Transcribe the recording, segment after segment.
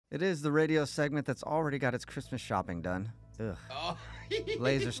It is the radio segment that's already got its Christmas shopping done. Ugh. Oh.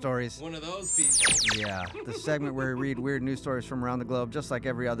 Laser stories. One of those people. Yeah, the segment where we read weird news stories from around the globe, just like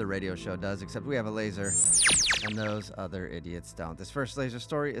every other radio show does, except we have a laser, and those other idiots don't. This first laser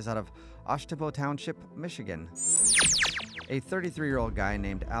story is out of Oshtipo Township, Michigan. A 33-year-old guy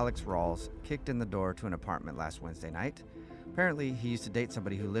named Alex Rawls kicked in the door to an apartment last Wednesday night. Apparently, he used to date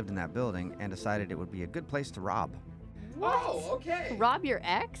somebody who lived in that building and decided it would be a good place to rob. Oh, okay. Rob your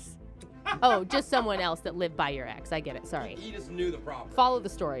ex? Oh, just someone else that lived by your ex. I get it. Sorry. He just knew the problem. Follow the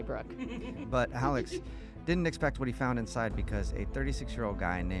story, Brooke. But Alex didn't expect what he found inside because a 36-year-old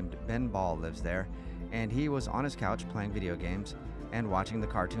guy named Ben Ball lives there, and he was on his couch playing video games and watching the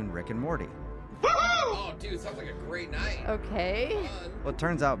cartoon Rick and Morty. Oh, dude, sounds like a great night. Okay. Fun. Well, it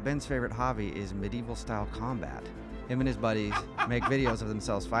turns out Ben's favorite hobby is medieval-style combat. Him and his buddies make videos of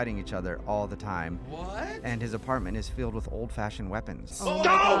themselves fighting each other all the time, What? and his apartment is filled with old-fashioned weapons. Oh my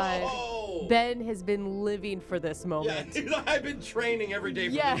God. Oh! Ben has been living for this Yeah, moment. dude, I've been training every day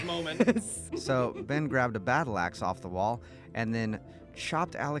for this moment. Yes. So Ben grabbed a battle axe off the wall and then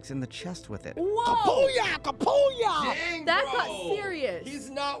chopped Alex in the chest with it. Whoa! Dang, That bro. got serious. He's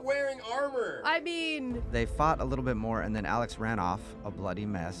not wearing armor. I mean, They fought a little bit more, and then Alex ran off, a bloody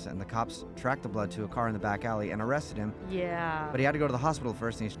mess, and the cops tracked the blood to a car in the back alley and arrested him. yeah. But he had to go to the hospital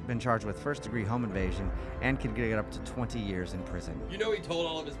first, and he's been charged with first-degree home invasion and could get up to 20 years in prison. You know he told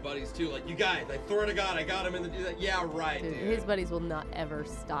all of his buddies, too, like, you guys, I swear to God, I got him in the... Yeah, right, Dude, dude. his buddies will not ever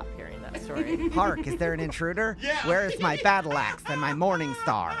stop hearing that story. Hark, is there an intruder? Yeah. Where is my battle axe and my morning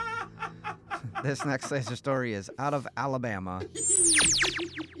star? This next laser story is out of Alabama.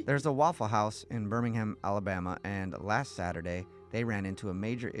 There's a Waffle House in Birmingham, Alabama, and last Saturday, they ran into a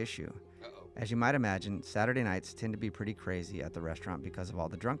major issue. Uh-oh. As you might imagine, Saturday nights tend to be pretty crazy at the restaurant because of all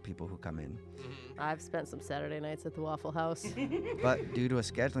the drunk people who come in. I've spent some Saturday nights at the Waffle House. But due to a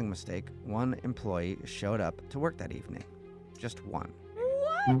scheduling mistake, one employee showed up to work that evening. Just one.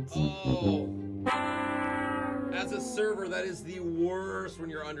 Oh. As a server, that is the worst when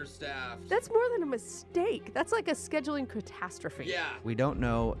you're understaffed. That's more than a mistake. That's like a scheduling catastrophe. Yeah. We don't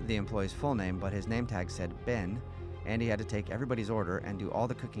know the employee's full name, but his name tag said Ben, and he had to take everybody's order and do all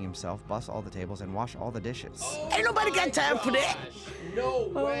the cooking himself, bus all the tables, and wash all the dishes. Ain't nobody got time for that.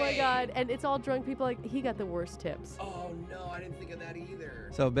 No Oh way. my God. And it's all drunk people. Like, he got the worst tips. Oh no, I didn't think of that either.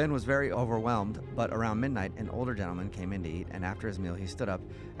 So Ben was very overwhelmed, but around midnight, an older gentleman came in to eat, and after his meal, he stood up,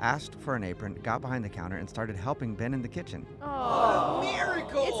 asked for an apron, got behind the counter, and started helping Ben in the kitchen. Oh.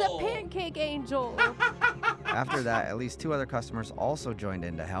 Miracle. It's a pancake angel. After that, at least two other customers also joined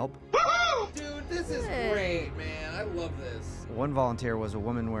in to help. Dude, this is Hey. great, man. I love this. One volunteer was a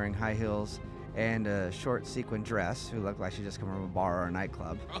woman wearing high heels and a short sequin dress who looked like she just come from a bar or a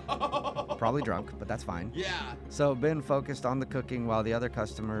nightclub. Probably drunk, but that's fine. Yeah. So Ben focused on the cooking while the other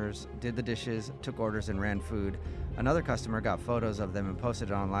customers did the dishes, took orders, and ran food. Another customer got photos of them and posted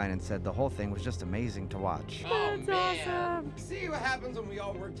it online and said the whole thing was just amazing to watch. Oh, That's man. awesome. See what happens when we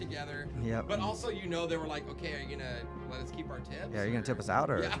all work together. Yep. But also, you know, they were like, okay, are you gonna let us keep our tips? Yeah, are you gonna tip us out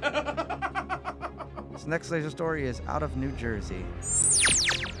or? Yeah. This next laser story is out of New Jersey.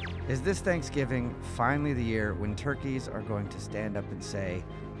 Is this Thanksgiving finally the year when turkeys are going to stand up and say,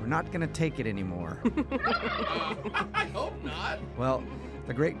 "We're not gonna take it anymore"? I hope not. Well,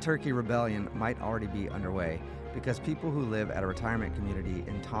 the Great Turkey Rebellion might already be underway because people who live at a retirement community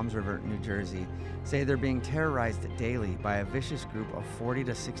in Toms River, New Jersey, say they're being terrorized daily by a vicious group of 40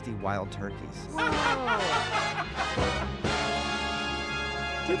 to 60 wild turkeys.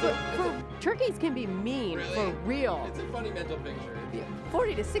 Dude, but turkeys can be mean, Really? for real. It's a funny mental picture.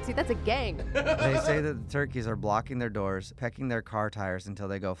 40 to 60, that's a gang. They say that the turkeys are blocking their doors, pecking their car tires until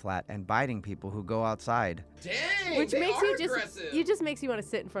they go flat, and biting people who go outside. Dang, Which they makes are you aggressive. just makes you want to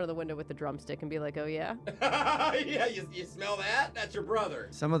sit in front of the window with the drumstick and be like, oh yeah. Yeah, you smell that? That's your brother.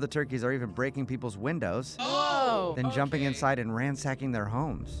 Some of the turkeys are even breaking people's windows, Oh, then jumping okay. inside and ransacking their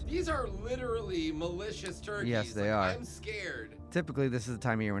homes. These are literally malicious turkeys. Yes, they Like, are. I'm scared. Typically, this is the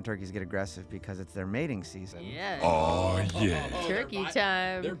time of year when turkeys get aggressive because it's their mating season. Yeah. Oh, Turkey they're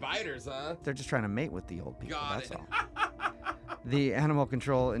time. They're biters, huh? They're just trying to mate with the old people, Got that's it. all. The animal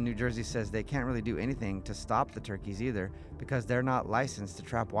control in New Jersey says they can't really do anything to stop the turkeys either because they're not licensed to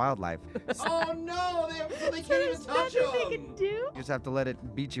trap wildlife. Oh no, they can't even touch Nothing they them. can do. You just have to let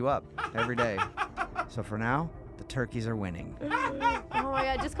it beat you up every day. So for now, the turkeys are winning. Oh my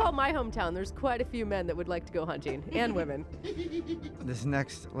God, just call my hometown. There's quite a few men that would like to go hunting, and women. This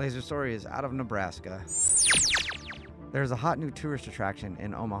next laser story is out of Nebraska. There's a hot new tourist attraction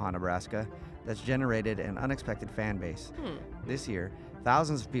in Omaha, Nebraska that's generated an unexpected fan base. This year,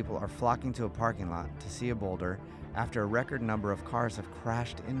 Thousands of people are flocking to a parking lot to see a boulder after a record number of cars have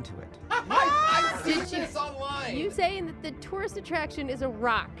crashed into it. I've seen Did you- this online. You saying that the tourist attraction is a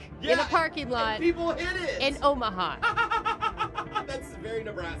rock in Yeah, a parking lot and people hit it. in Omaha? That's very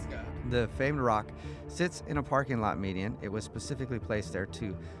Nebraska. The famed rock sits in a parking lot median. It was specifically placed there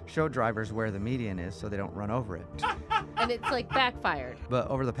to show drivers where the median is so they don't run over it. And it's like backfired. But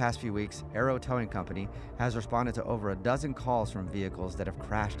over the past few weeks, Arrow Towing Company has responded to over a dozen calls from vehicles that have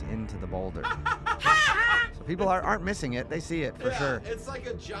crashed into the boulder. So people aren't missing it. They see it for Yeah, sure. It's like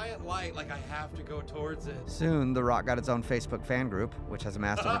a giant light, like I have to go towards it. Soon, the rock got its own Facebook fan group, which has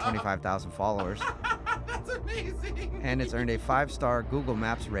amassed over 25,000 followers. That's amazing. And it's earned a 5-star Google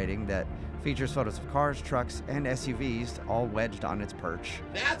Maps rating that features photos of cars, trucks, and SUVs all wedged on its perch.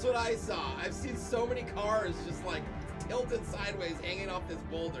 That's what I saw. I've seen so many cars just like tilted sideways hanging off this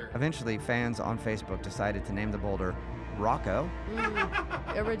boulder. Eventually, fans on Facebook decided to name the boulder Rocco.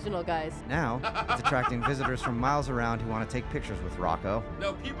 Original, guys. Now, it's attracting visitors from miles around who want to take pictures with Rocco.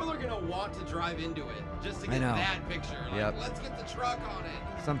 No, people are gonna want to drive into it just to I get know. that picture. Like, Yep. let's get the truck on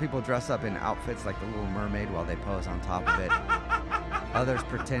it. Some people dress up in outfits like the Little Mermaid while they pose on top of it. Others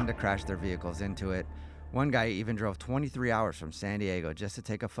pretend to crash their vehicles into it. One guy even drove 23 hours from San Diego just to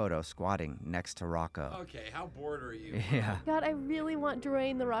take a photo squatting next to Rocco. Okay, how bored are you? Yeah. God, I really want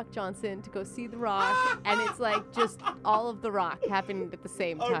Dwayne The Rock Johnson to go see The Rock, and it's like just all of The Rock happening at the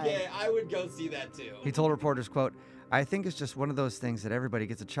same time. Okay, I would go see that too. He told reporters, quote, "I think it's just one of those things that everybody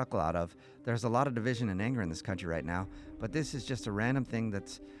gets a chuckle out of. There's a lot of division and anger in this country right now, but this is just a random thing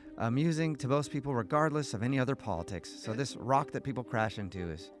that's amusing to most people regardless of any other politics. So this rock that people crash into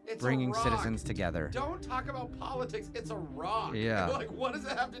is It's a bringing rock. citizen's together." Don't talk about politics. It's a rock. Yeah. Like, what does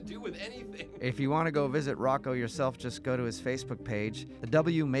it have to do with anything? If you want to go visit Rocco yourself, just go to his Facebook page, the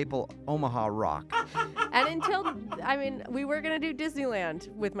W Maple Omaha Rock. And until, I mean, we were going to do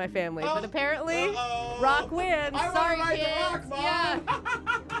Disneyland with my family, but apparently Uh-oh. Rock wins. I wanna Sorry, ride the kids. rock, Mom.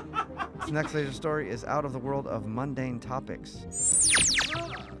 Yeah. This next laser story is out of the world of mundane topics.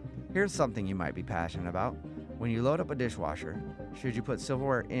 Here's something you might be passionate about. When you load up a dishwasher, should you put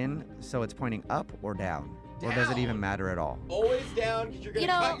silverware in so it's pointing up or down? Or does it even Down. matter at all? Always down because you're gonna You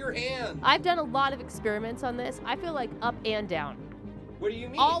know, cut your hand. I've done a lot of experiments on this. I feel like up and down. What do you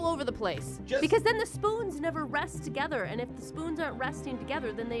mean? All over the place. Just- Because then the spoons never rest together, and if the spoons aren't resting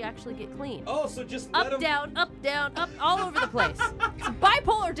together, then they actually get clean. Oh, so just let Up, 'em down, up, all over the place. It's a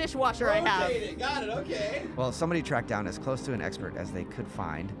bipolar dishwasher I have. rotate it. Got it. Okay. Well, somebody tracked down as close to an expert as they could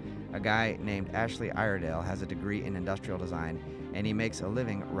find. A guy named Ashley Iredale has a degree in industrial design, and he makes a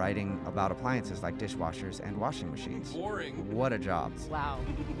living writing about appliances like dishwashers and washing machines. Boring. What a job. Wow.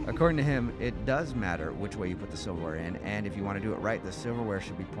 According to him, it does matter which way you put the silverware in, and if you want to do it right, the silverware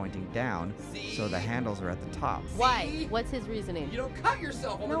should be pointing down See? so the handles are at the top. Why? See? What's his reasoning? You don't cut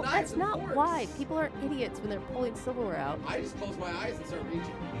yourself on No, the knives that's and not forks. why. People are idiots when they're pulling silverware out. I just close my eyes and start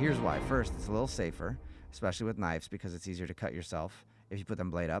reaching. Here's why. First, it's a little safer, especially with knives, because it's easier to cut yourself if you put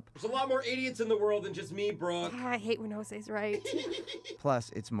them blade up. There's a lot more idiots in the world than just me, Brooke. I hate when Jose's right. Plus,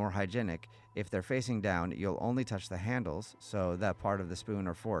 it's more hygienic. If they're facing down, you'll only touch the handles, so that part of the spoon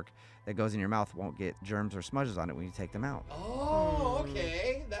or fork that goes in your mouth won't get germs or smudges on it when you take them out. Oh,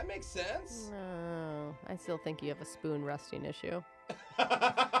 okay. That makes sense. No, I still think you have a spoon rusting issue.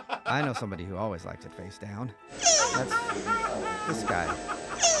 I know somebody who always liked it face down. That's this guy.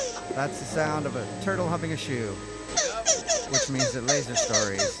 That's the sound of a turtle humping a shoe, which means that Laser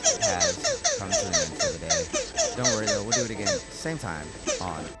Stories has come to an end for the day. Don't worry though, we'll do it again same time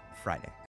on Friday.